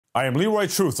I am Leroy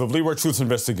Truth of Leroy Truth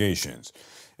Investigations,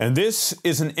 and this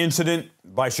is an incident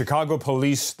by Chicago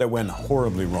police that went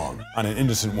horribly wrong on an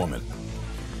innocent woman.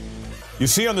 You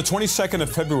see, on the 22nd of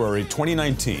February,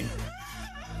 2019,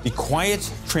 the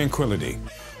quiet tranquility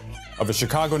of a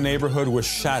Chicago neighborhood was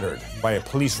shattered by a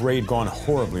police raid gone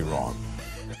horribly wrong.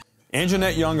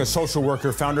 Anjanette Young, a social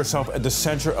worker, found herself at the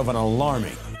center of an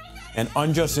alarming and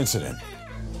unjust incident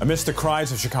amidst the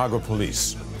cries of Chicago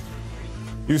police.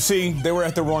 You see, they were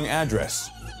at the wrong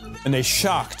address, and they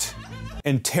shocked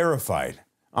and terrified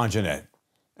Anjanette,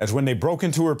 as when they broke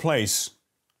into her place,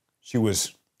 she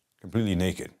was completely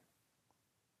naked.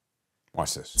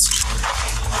 Watch this. Chicago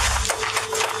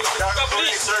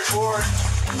Police search warrant.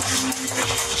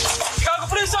 Chicago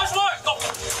Police search warrant. Go.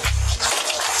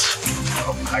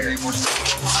 Oh, higher.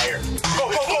 Higher. Go,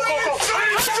 go, go, go, go.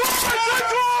 Police search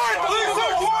warrant. Police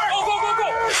search warrant. Go, go, go, go.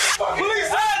 Police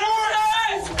search warrant.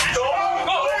 Go,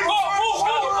 go, move.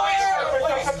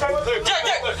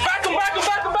 Back him, back him,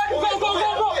 back him, back him. Go, go, go,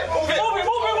 go. Move it,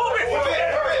 move it, move it.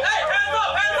 Hey, hands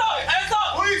up, hands up, hands up.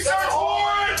 Police search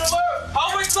warrant.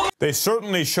 They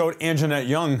certainly showed Anjanette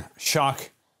Young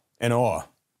shock and awe.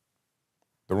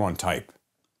 The wrong type.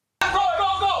 Go,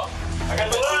 go, go. I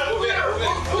got the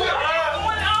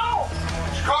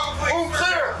Chicago Police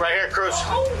clear. Right here, Cruz. I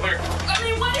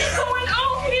mean, what is going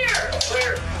on here?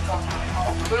 Clear.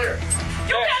 Clear.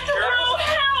 You got the wrong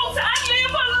house. I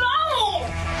live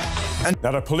alone.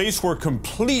 Now, the police were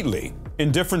completely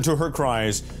indifferent to her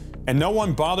cries, and no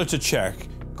one bothered to check.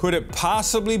 Could it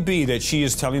possibly be that she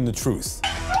is telling the truth?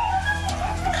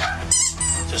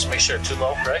 Just make sure too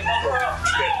low, right?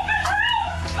 Good.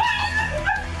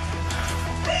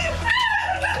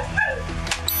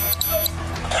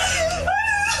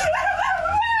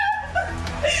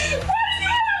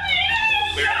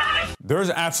 There's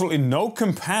absolutely no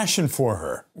compassion for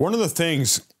her. One of the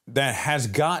things that has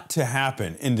got to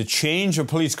happen in the change of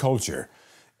police culture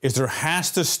is there has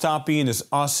to stop being this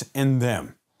us and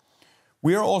them.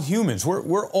 We are all humans.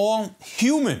 We're all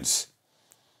humans.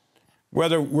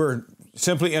 Whether we're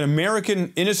simply an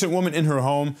American innocent woman in her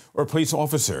home or a police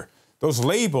officer, those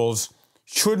labels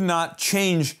should not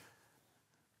change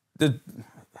the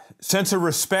sense of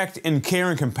respect and care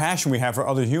and compassion we have for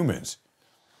other humans.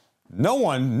 No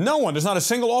one, there's not a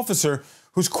single officer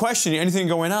who's questioning anything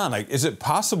going on. Like, is it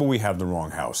possible we have the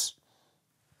wrong house?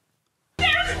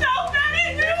 There's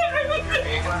nobody here.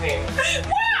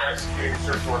 Executing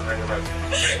search warrant on your residence,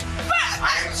 okay?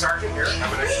 I am the sergeant here.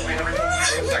 I'm going to explain everything to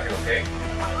you in a second, okay?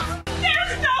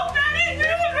 There's nobody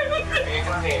here.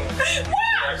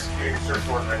 Executing search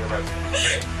warrant on your residence,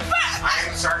 okay? I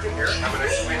am the sergeant here. I'm going to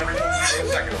explain everything to you in a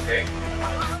second, okay?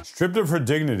 Stripped of her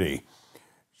dignity,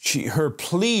 her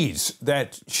pleas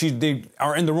that they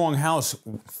are in the wrong house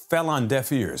fell on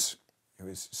deaf ears. It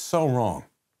was so wrong.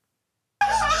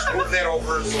 Move that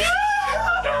over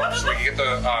down so we can get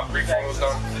the brief photos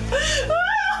done.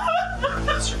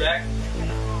 That's your bag.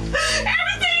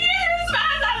 Everything here is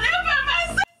fine. I live by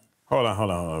myself. Hold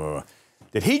on.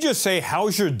 Did he just say,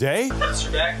 how's your day? That's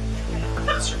your bag.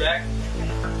 That's your bag.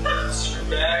 That's your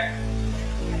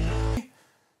bag.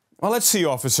 Well, let's see,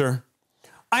 officer.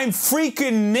 I'm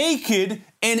freaking naked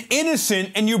and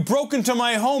innocent, and you broke into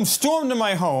my home, stormed into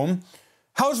my home.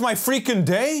 How's my freaking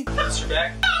day? That's your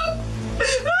bag.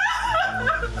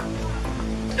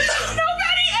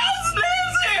 Nobody else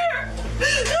lives here.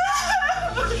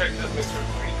 Let's check this, Mr.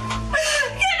 Queen.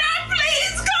 Can I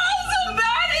please call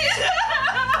somebody?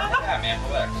 Yeah, man,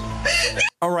 relax.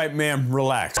 All right, ma'am,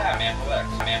 relax. Yeah, man, relax.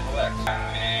 Man, relax.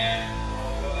 Man,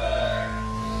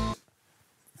 relax.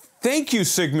 Thank you,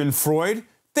 Sigmund Freud.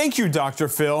 Thank you, Dr.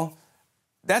 Phil.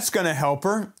 That's going to help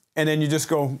her. And then you just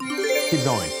go, keep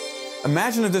going.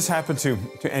 Imagine if this happened to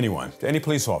anyone, to any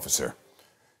police officer.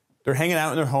 They're hanging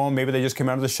out in their home. Maybe they just came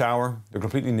out of the shower. They're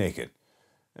completely naked.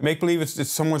 And make believe it's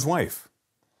someone's wife.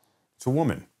 It's a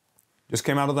woman. Just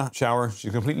came out of the shower.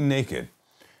 She's completely naked.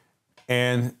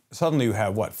 And suddenly you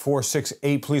have, what, 4, 6,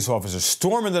 8 police officers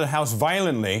storm into the house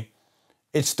violently.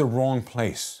 It's the wrong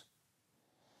place.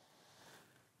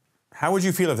 How would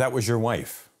you feel if that was your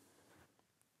wife?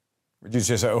 Would you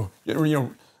just say, oh,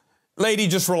 lady,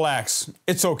 just relax.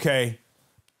 It's okay.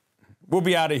 We'll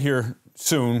be out of here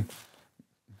soon.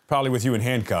 Probably with you in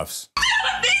handcuffs.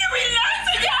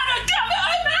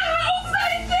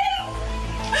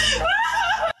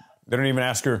 They don't even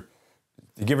ask her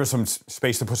to give her some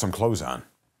space to put some clothes on.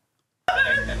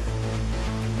 Please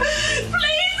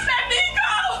let me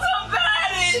call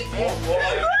somebody.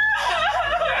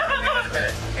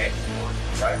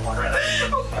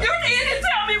 You're here to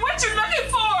tell me what you're looking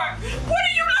for. What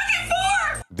are you looking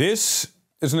for? This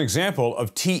is an example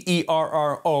of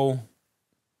TERRO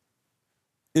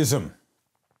ism.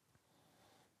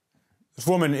 This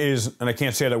woman is, and I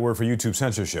can't say that word for YouTube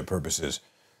censorship purposes,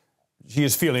 she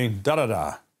is feeling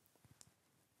da-da-da.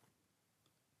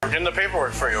 We're getting the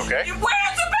paperwork for you, okay? Where's the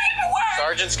paperwork?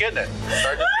 Sergeant's getting it.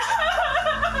 Sergeant's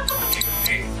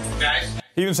getting it. Hey, guys.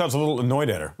 He even sounds a little annoyed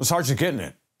at her. The sergeant's getting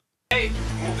it. Hey,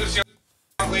 move this young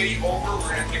lady over. We're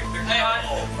going to take a picture. Wait a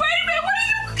minute, what are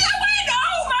you doing?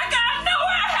 Oh my God, no,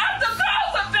 I have to call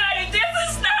somebody. This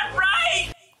is not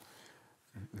right.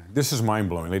 This is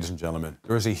mind-blowing, ladies and gentlemen.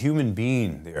 There is a human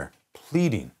being there,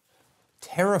 pleading,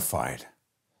 terrified.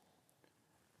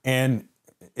 And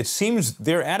it seems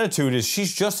their attitude is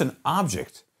she's just an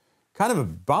object, kind of a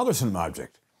bothersome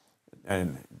object.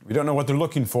 And we don't know what they're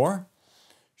looking for.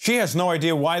 She has no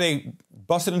idea why they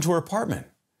busted into her apartment.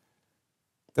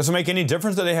 Does it make any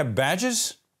difference that they have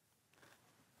badges?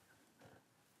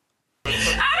 I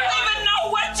don't even know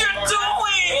what you're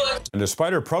doing. And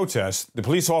despite her protests, the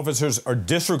police officers are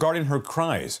disregarding her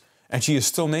cries, and she is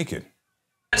still naked.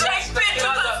 Take pictures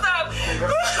of stuff.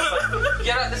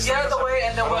 Let's get out of the way,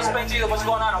 and then we'll explain to you what's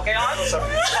going on, okay, hon?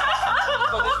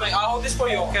 Go this way. I'll hold this for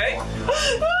you, okay? How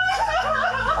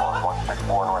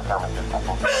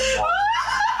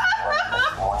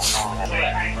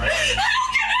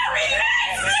can I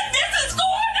relax when this is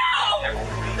going on?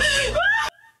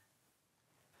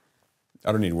 I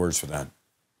don't need words for that.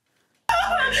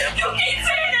 You keep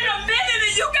saying in a minute,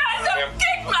 and you guys have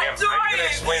kicked my I'm going to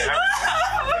explain joint.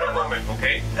 in a moment,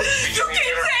 okay? You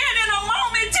keep saying in a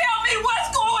moment, tell me what's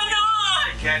going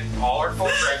on. Get all our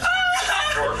photographs.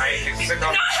 Or I can sit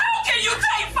down. Now, how can you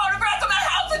take photographs of my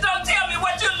house and don't tell me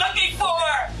what you're looking for?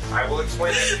 I will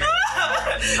explain that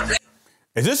to you.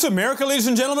 Is this America, ladies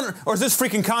and gentlemen, or is this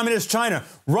freaking communist China,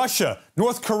 Russia,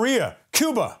 North Korea,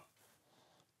 Cuba?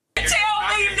 Tell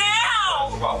me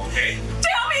now. Well, okay.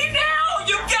 Tell me now.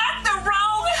 You got the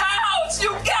wrong house.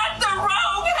 You got the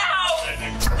wrong house.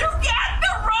 You got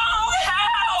the wrong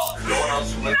house. No one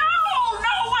else lives.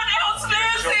 No one else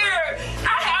lives here.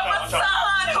 I have a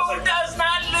son who does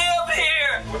not live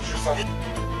here. What's your son?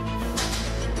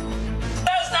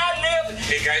 Does not live.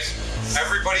 Hey, guys,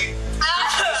 everybody,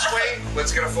 this way.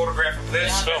 Let's get a photograph of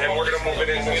this, and then we're going to move it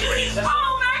in this way.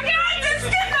 Oh my God, this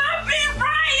cannot be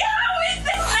right. How is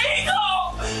this legal?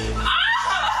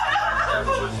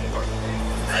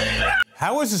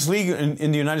 How is this legal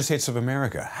in the United States of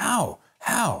America? How?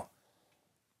 How?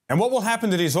 And what will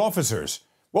happen to these officers?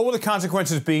 What will the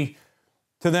consequences be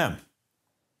to them?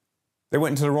 They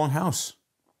went into the wrong house.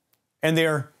 And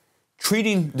they're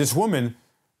treating this woman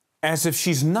as if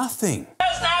she's nothing.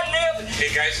 Does not live.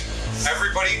 Hey, guys,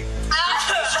 everybody,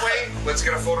 this way. Let's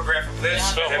get a photograph of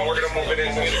this, and then we're going to move it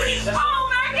in this way. Oh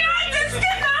my God, this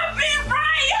cannot be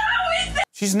right. How is this?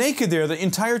 She's naked there the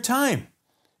entire time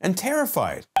and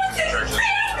terrified. What's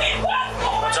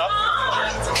up? I'm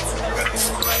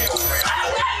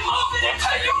not moving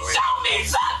until you show me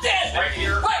something. Right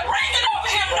here. Wait, bring it over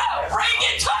here now. Bring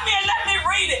it to me and let me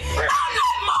read it. I'm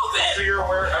not moving. So you're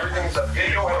aware everything's a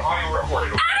video and audio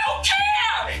recorded. I don't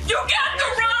care. You got the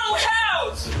wrong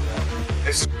house.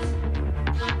 This is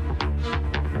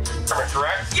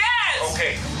correct? Yes.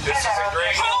 Okay, this is a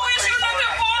great. Who is you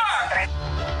looking for?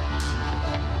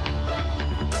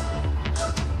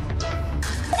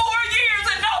 4 years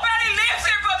and nobody lives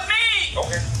here but me.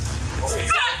 Okay.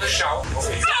 Okay. The show.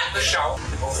 Okay. The show.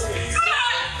 Okay.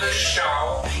 The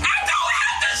show. I don't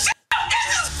have to show. This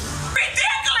is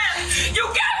ridiculous. You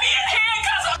got me in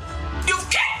handcuffs. You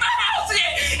kicked my house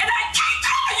in, and I keep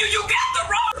telling you, you got the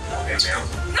wrong. Okay, ma'am.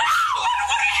 No, I don't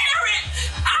want to hear it.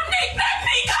 Let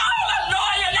me call a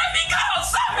lawyer. Let me call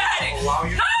somebody. Allow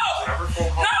you No, never phone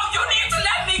call. no, you need to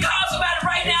let me call somebody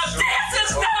right now. This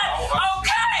is not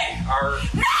okay.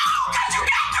 No, because you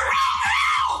got the wrong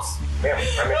house. Ma'am, I'm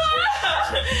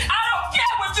explaining. I don't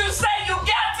care what you say. You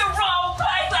got the wrong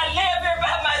place. I live here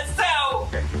by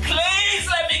myself. Please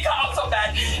let me call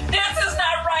somebody. This is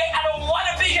not right. I don't want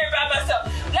to be here by myself.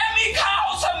 Let me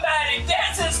call somebody.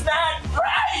 This is not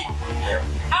right.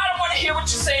 I don't want to hear what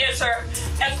you're saying, sir,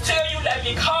 until you let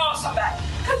me call somebody.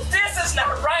 Because this is not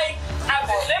right. I've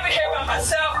been living here by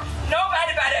myself.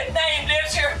 Nobody by that name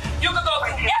lives here. You can go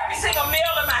through every single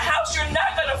meal in my house. You're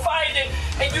not going to find it.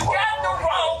 And you got the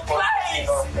wrong place.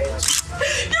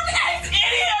 You can ask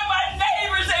any of my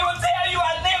neighbors. They will tell you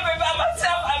I live here by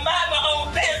myself. I mind my own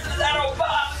business. I don't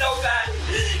bother nobody.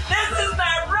 This is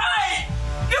not right.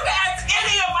 You can ask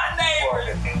any of my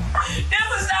neighbors. This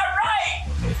is not right.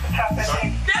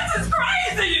 This is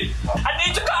crazy. I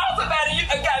need to call somebody.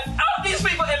 I got all these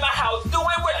people in my house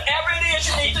doing whatever it is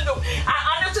you need to do. I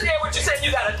understand what you said.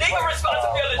 You got a legal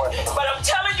responsibility, but I'm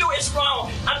telling you it's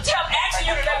wrong. I'm asking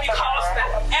you to let me call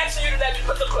somebody. I'm asking you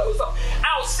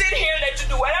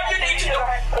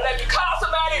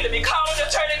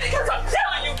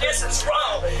this is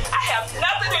wrong. I have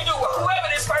nothing to do with whoever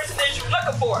this person is you're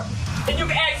looking for. And you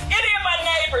can ask any of my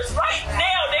neighbors right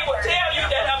now, they will tell you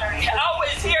that I'm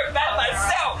always here by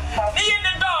myself. Me and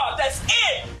the dog, that's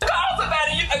it. Call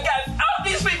somebody, I got all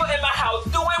these people in my house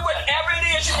doing whatever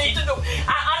it is you need to do.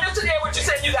 I understand what you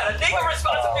said, you got a legal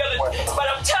responsibility, but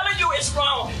I'm telling you it's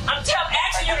wrong. I'm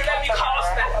asking you to let me call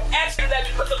somebody. I'm asking you to let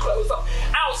me put the clothes on.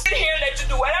 I'll sit here and let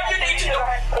you do whatever you need to do.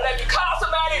 But let me call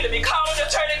somebody, let me call an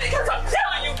attorney, because I'm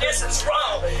telling you this is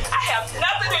wrong. I have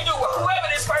nothing to do with whoever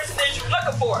this person is you're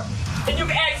looking for. And you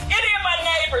can ask any of my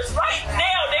neighbors right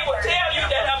now, they will tell you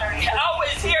that I'm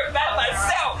always here by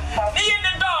myself. Me and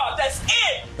the dog, that's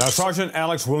it. Now, Sergeant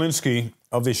Alex Wolinski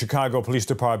of the Chicago Police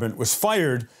Department was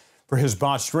fired for his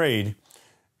botched raid,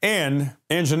 and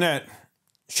Anjanette,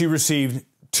 she received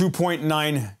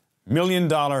 $2.9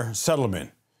 million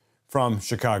settlement from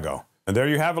Chicago. And there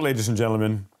you have it, ladies and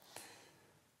gentlemen.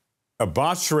 A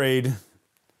botched raid.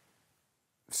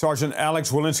 Sergeant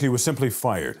Alex Wolinski was simply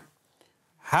fired.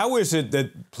 How is it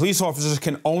that police officers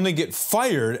can only get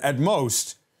fired at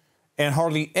most and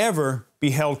hardly ever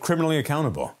be held criminally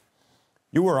accountable?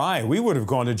 You or I, we would have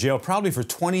gone to jail probably for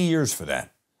 20 years for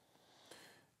that.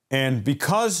 And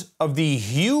because of the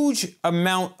huge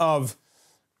amount of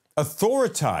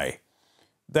authority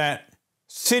that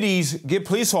cities give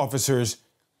police officers,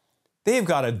 they've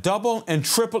got to double and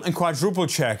triple and quadruple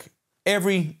check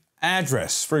every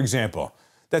address, for example,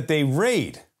 that they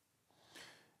raid.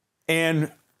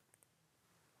 And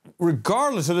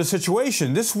regardless of the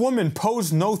situation, this woman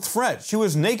posed no threat. She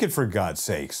was naked, for God's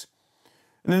sakes.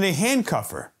 And then they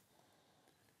handcuff her.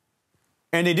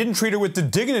 And they didn't treat her with the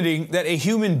dignity that a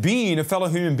human being, a fellow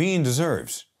human being,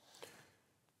 deserves.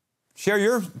 Share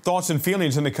your thoughts and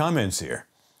feelings in the comments here.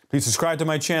 Please subscribe to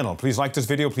my channel. Please like this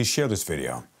video. Please share this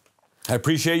video. I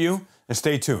appreciate you, and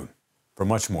stay tuned for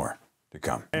much more to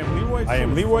come. I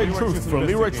am Leroy Truth for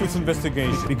Leroy Truth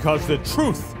Investigation, because the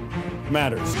truth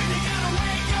matters.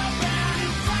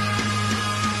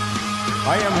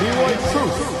 I am Leroy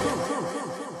Truth.